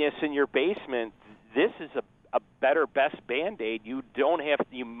leakiness in your basement, this is a better, best Band-Aid. You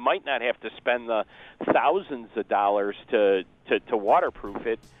might not have to spend the thousands of dollars to waterproof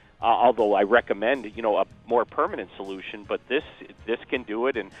it. Although I recommend, you know, a more permanent solution, but this can do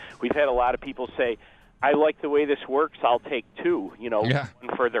it. And we've had a lot of people say, I like the way this works. I'll take two, you know,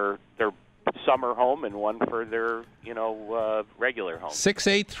 one for their summer home and one for their, you know, regular home.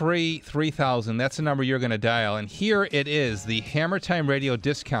 683-3000. That's the number you're going to dial. And here it is, the Hammer Time Radio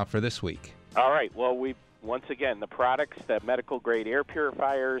discount for this week. All right. Well, once again, the products, the medical-grade air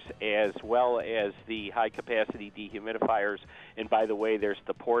purifiers, as well as the high-capacity dehumidifiers. And by the way, there's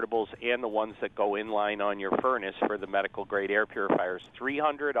the portables and the ones that go in line on your furnace for the medical-grade air purifiers.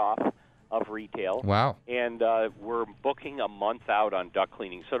 $300 off of retail. Wow. And we're booking a month out on duct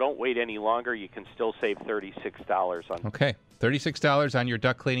cleaning. So don't wait any longer. You can still save $36 on Okay. $36 on your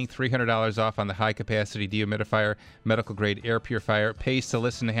duct cleaning, $300 off on the high-capacity dehumidifier, medical-grade air purifier. Pays to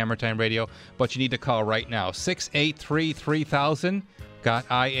listen to Hammer Time Radio, but you need to call right now. 683-3000. Got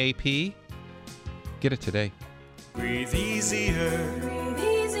IAP? Get it today. Breathe easier.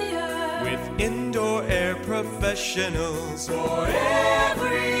 With Indoor Air Professionals. For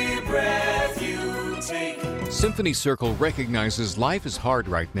every breath you take. Symphony Circle recognizes life is hard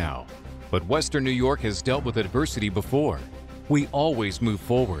right now, but Western New York has dealt with adversity before. We always move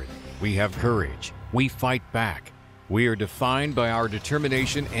forward. We have courage. We fight back. We are defined by our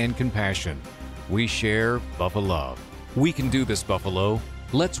determination and compassion. We share Buffalo. We can do this, Buffalo.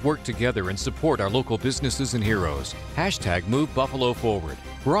 Let's work together and support our local businesses and heroes. Hashtag Move Buffalo Forward.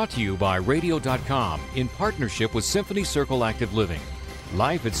 Brought to you by Radio.com in partnership with Symphony Circle Active Living.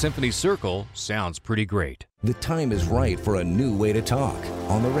 Life at Symphony Circle sounds pretty great. The time is right for a new way to talk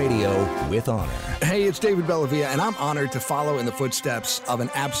on the radio with honor. Hey, it's David Bellavia, and I'm honored to follow in the footsteps of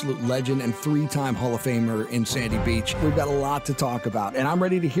an absolute legend and three-time Hall of Famer in Sandy Beach. We've got a lot to talk about, and I'm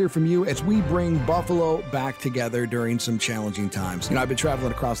ready to hear from you as we bring Buffalo back together during some challenging times. You know, I've been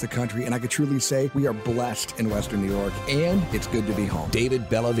traveling across the country, and I could truly say we are blessed in Western New York, and it's good to be home. David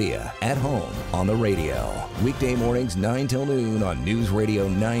Bellavia, at home on the radio. Weekday mornings 9 till noon on News Radio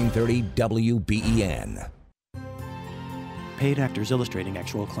 930 WBEN. Paid actors illustrating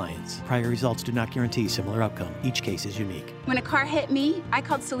actual clients. Prior results do not guarantee similar outcome. Each case is unique. When a car hit me, I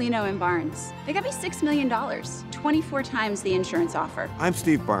called Celino and Barnes. They got me $6 million, 24 times the insurance offer. I'm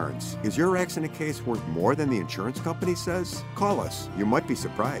Steve Barnes. Is your accident case worth more than the insurance company says? Call us. You might be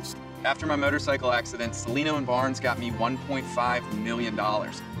surprised. After my motorcycle accident, Celino and Barnes got me $1.5 million,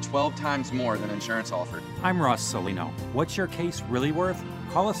 12 times more than insurance offered. I'm Ross Celino. What's your case really worth?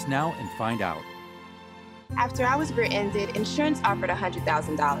 Call us now and find out. After I was rear-ended, insurance offered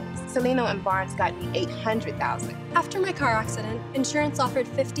 $100,000. Celino and Barnes got me $800,000. After my car accident, insurance offered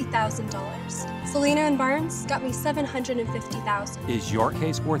 $50,000. Celino and Barnes got me $750,000. Is your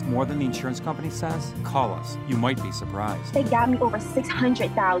case worth more than the insurance company says? Call us. You might be surprised. They got me over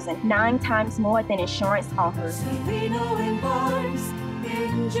 $600,000, 9 times more than insurance offered. Celino and Barnes,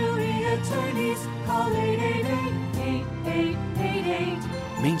 injury attorneys, call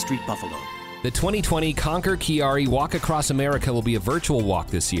 888-8888. Main Street, Buffalo. The 2020 Conquer Chiari Walk Across America will be a virtual walk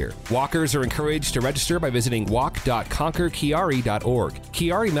this year. Walkers are encouraged to register by visiting walk.conquerchiari.org.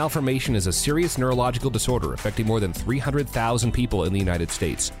 Chiari malformation is a serious neurological disorder affecting more than 300,000 people in the United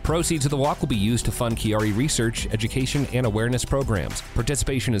States. Proceeds of the walk will be used to fund Chiari research, education, and awareness programs.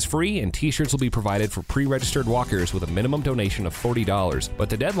 Participation is free, and t-shirts will be provided for pre-registered walkers with a minimum donation of $40. But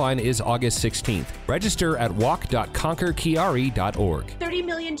the deadline is August 16th. Register at walk.conquerchiari.org. 30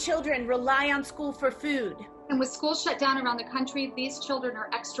 million children rely on school for food. And with schools shut down around the country, these children are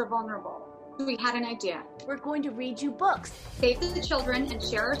extra vulnerable. We had an idea. We're going to read you books. Save the Children and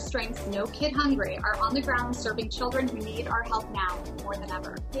Share Our Strengths No Kid Hungry are on the ground serving children who need our help now more than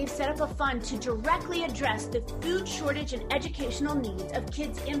ever. They've set up a fund to directly address the food shortage and educational needs of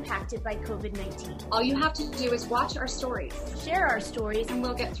kids impacted by COVID-19. All you have to do is watch our stories, share our stories, and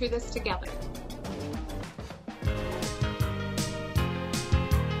we'll get through this together.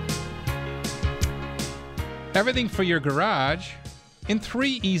 Everything for your garage in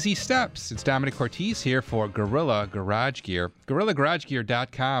 3 easy steps. It's Domenic Cortese here for Gorilla Garage Gear.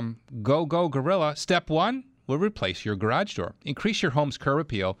 GorillaGarageGear.com. Go, go, Gorilla. Step 1 will replace your garage door. Increase your home's curb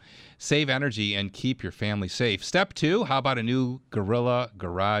appeal, save energy, and keep your family safe. Step 2, how about a new Gorilla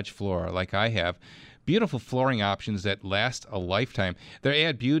Garage floor like I have? Beautiful flooring options that last a lifetime. They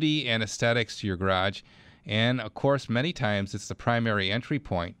add beauty and aesthetics to your garage. And, of course, many times it's the primary entry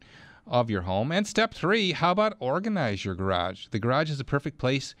point of your home. And step 3, how about organize your garage? The garage is the perfect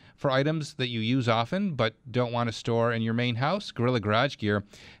place for items that you use often but don't want to store in your main house. Gorilla Garage Gear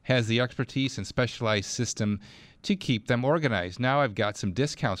has the expertise and specialized system to keep them organized. Now I've got some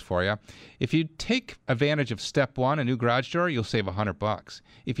discounts for you. If you take advantage of step 1, a new garage door, you'll save $100.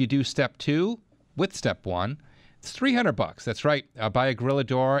 If you do step 2 with step 1, it's $300. That's right. Buy a Gorilla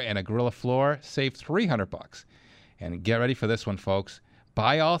door and a Gorilla floor, save $300. And get ready for this one, folks.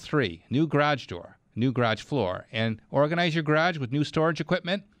 Buy all 3, new garage door, new garage floor, and organize your garage with new storage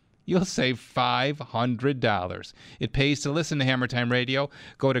equipment. You'll save $500. It pays to listen to Hammer Time Radio.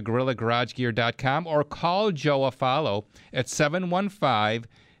 Go to GorillaGarageGear.com or call Joe Afalo at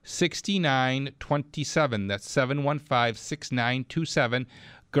 715-6927. That's 715-6927.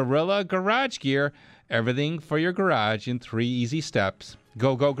 Gorilla Garage Gear. Everything for your garage in 3 easy steps.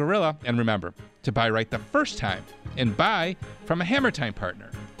 Go, go, Gorilla. And remember to buy right the first time and buy from a Hammer Time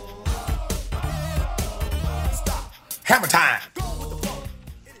partner. Hammer Time!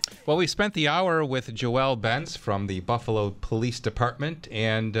 Well, we spent the hour with Joelle Bentz from the Buffalo Police Department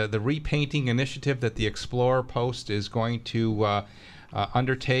and the repainting initiative that the Explorer Post is going to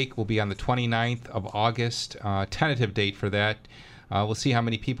undertake will be on the 29th of August. Tentative date for that. We'll see how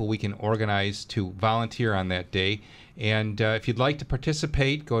many people we can organize to volunteer on that day. And if you'd like to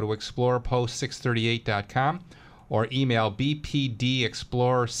participate, go to explorerpost638.com or email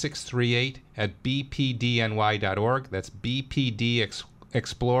bpdexplorer638 at bpdny.org. That's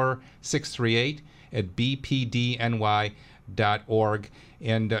bpdexplorer638 at bpdny.org.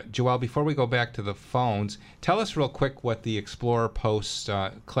 And Joelle, before we go back to the phones, tell us real quick what the Explorer Post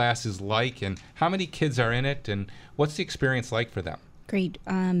class is like and how many kids are in it and what's the experience like for them? Great.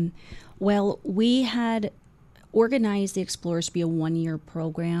 Well, we had organized the Explorers to be a 1-year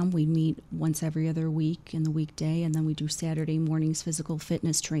program. We meet once every other week in the weekday, and then we do Saturday mornings physical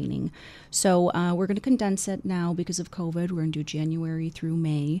fitness training. So we're going to condense it now because of COVID. We're going to do January through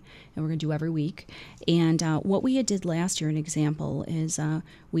May, and we're going to do every week. And what we did last year, an example, is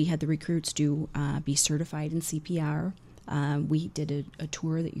we had the recruits be certified in CPR. We did a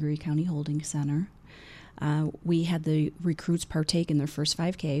tour at Erie County Holding Center. We had the recruits partake in their first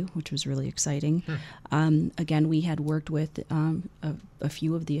 5K, which was really exciting. Again, we had worked with a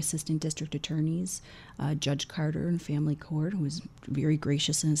few of the assistant district attorneys, Judge Carter in family court, who was very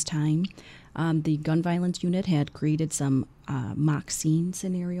gracious in his time. The gun violence unit had created some mock scene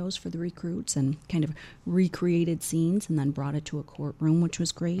scenarios for the recruits and kind of recreated scenes and then brought it to a courtroom, which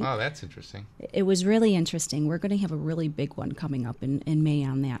was great. Oh, that's interesting. It was really interesting. We're going to have a really big one coming up in May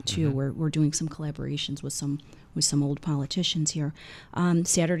on that, too. Mm-hmm. We're doing some collaborations with some old politicians here.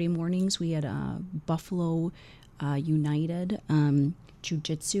 Saturday mornings, we had Buffalo United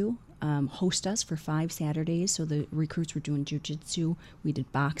Jiu-Jitsu host us for 5 Saturdays. So the recruits were doing jiu-jitsu. We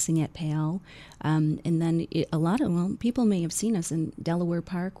did boxing at PAL. And then people may have seen us in Delaware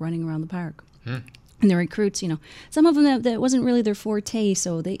Park running around the park. And the recruits, some of them that wasn't really their forte,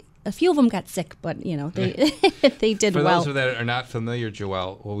 so a few of them got sick, but they they did For well. those that are not familiar,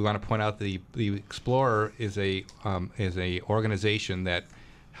 Joelle, well, we want to point out the Explorer is a organization that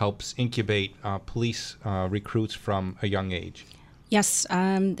helps incubate police recruits from a young age. Yes,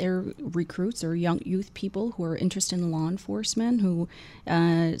 they're recruits or young youth people who are interested in law enforcement, who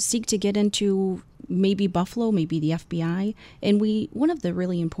seek to get into maybe Buffalo, maybe the FBI. And one of the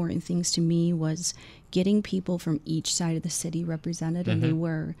really important things to me was getting people from each side of the city represented, and they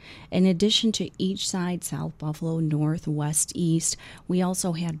were. In addition to each side, South Buffalo, North, West, East, we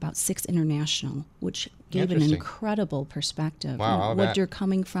also had about 6 international, which gave an incredible perspective. Wow, what you're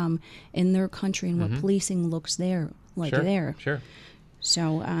coming from in their country and what policing looks there. Sure.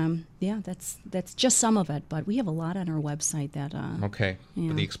 So, that's just some of it, but we have a lot on our website that... Okay.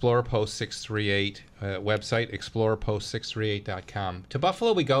 Yeah. The Explorer Post 638 website, explorerpost638.com. To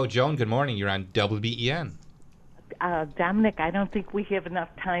Buffalo we go. Joan, good morning. You're on WBEN. Dominic, I don't think we have enough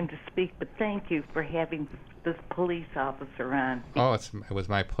time to speak, but thank you for having this police officer on. Oh, it was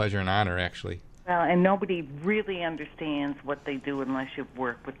my pleasure and honor, actually. Well, and nobody really understands what they do unless you've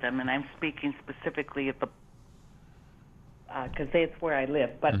worked with them, and I'm speaking specifically at the because that's where I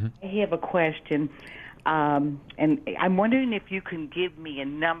live. But I have a question, and I'm wondering if you can give me a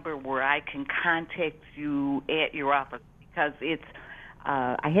number where I can contact you at your office, because it's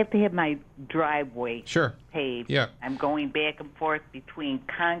I have to have my driveway paved. Yeah. I'm going back and forth between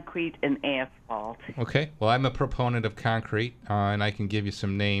concrete and asphalt. Okay. Well, I'm a proponent of concrete, and I can give you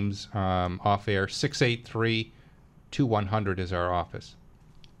some names off air. 683-2100 is our office.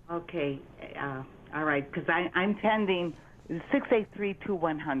 Okay. All right, because I'm tending...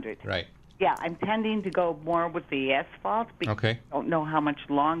 683-2100. Right. Yeah, I'm tending to go more with the asphalt because I don't know how much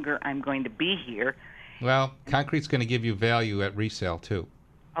longer I'm going to be here. Well, concrete's going to give you value at resale, too.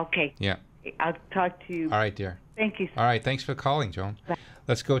 Okay. Yeah. I'll talk to you. All right, dear. Thank you. All right, thanks for calling, Joan.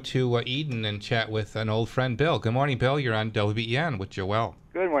 Let's go to Eden and chat with an old friend, Bill. Good morning, Bill. You're on WBEN with Joelle.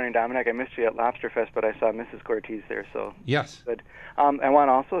 Good morning, Dominic. I missed you at Lobster Fest, but I saw Mrs. Cortese there, so... Yes. Good. I want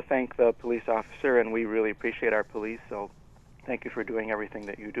to also thank the police officer, and we really appreciate our police, so... Thank you for doing everything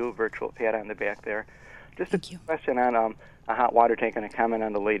that you do. Virtual pat on the back there. Just a question on a hot water tank and a comment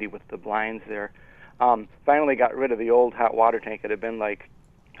on the lady with the blinds there. Finally got rid of the old hot water tank. It had been like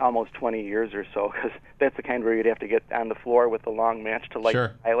almost 20 years or so, because that's the kind where you'd have to get on the floor with the long match to light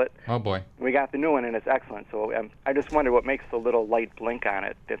the pilot. Oh, boy. We got the new one, and it's excellent. So I just wonder what makes the little light blink on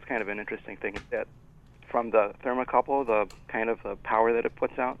it. That's kind of an interesting thing. That from the thermocouple, the kind of the power that it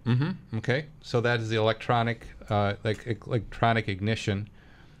puts out. Okay. So that is the electronic ignition,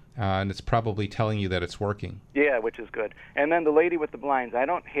 and it's probably telling you that it's working. Yeah, which is good. And then the lady with the blinds. I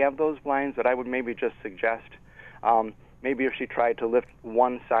don't have those blinds, but I would maybe just suggest maybe if she tried to lift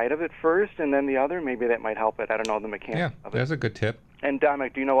one side of it first and then the other, maybe that might help it. I don't know the mechanics of it. There's a good tip. And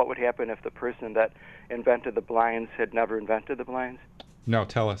Dominic, do you know what would happen if the person that invented the blinds had never invented the blinds? No,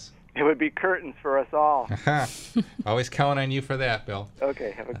 tell us. It would be curtains for us all. Always counting on you for that, Bill.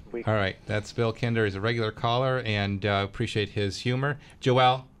 Okay, have a good week. All right, that's Bill Kinder. He's a regular caller, and appreciate his humor.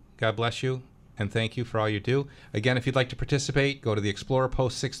 Joelle, God bless you, and thank you for all you do. Again, if you'd like to participate, go to the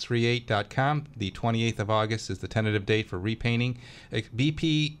explorerpost638.com. The 28th of August is the tentative date for repainting.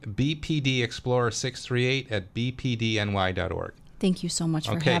 BPD Explorer 638 at bpdny.org. Thank you so much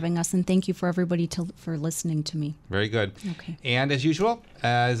for having us, and thank you for everybody for listening to me. Very good. Okay. And as usual,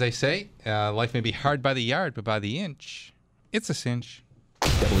 as I say, life may be hard by the yard, but by the inch, it's a cinch.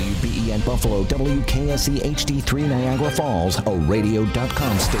 WBEN Buffalo, WKSE HD3 Niagara Falls, a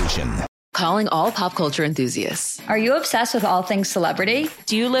radio.com station. Calling all pop culture enthusiasts. Are you obsessed with all things celebrity?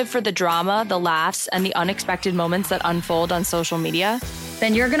 Do you live for the drama, the laughs, and the unexpected moments that unfold on social media?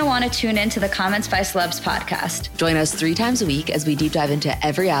 Then you're going to want to tune in to the Comments by Celebs podcast. Join us 3 times a week as we deep dive into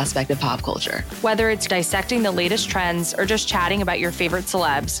every aspect of pop culture. Whether it's dissecting the latest trends or just chatting about your favorite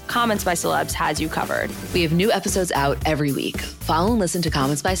celebs, Comments by Celebs has you covered. We have new episodes out every week. Follow and listen to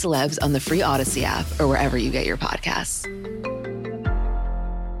Comments by Celebs on the free Odyssey app or wherever you get your podcasts.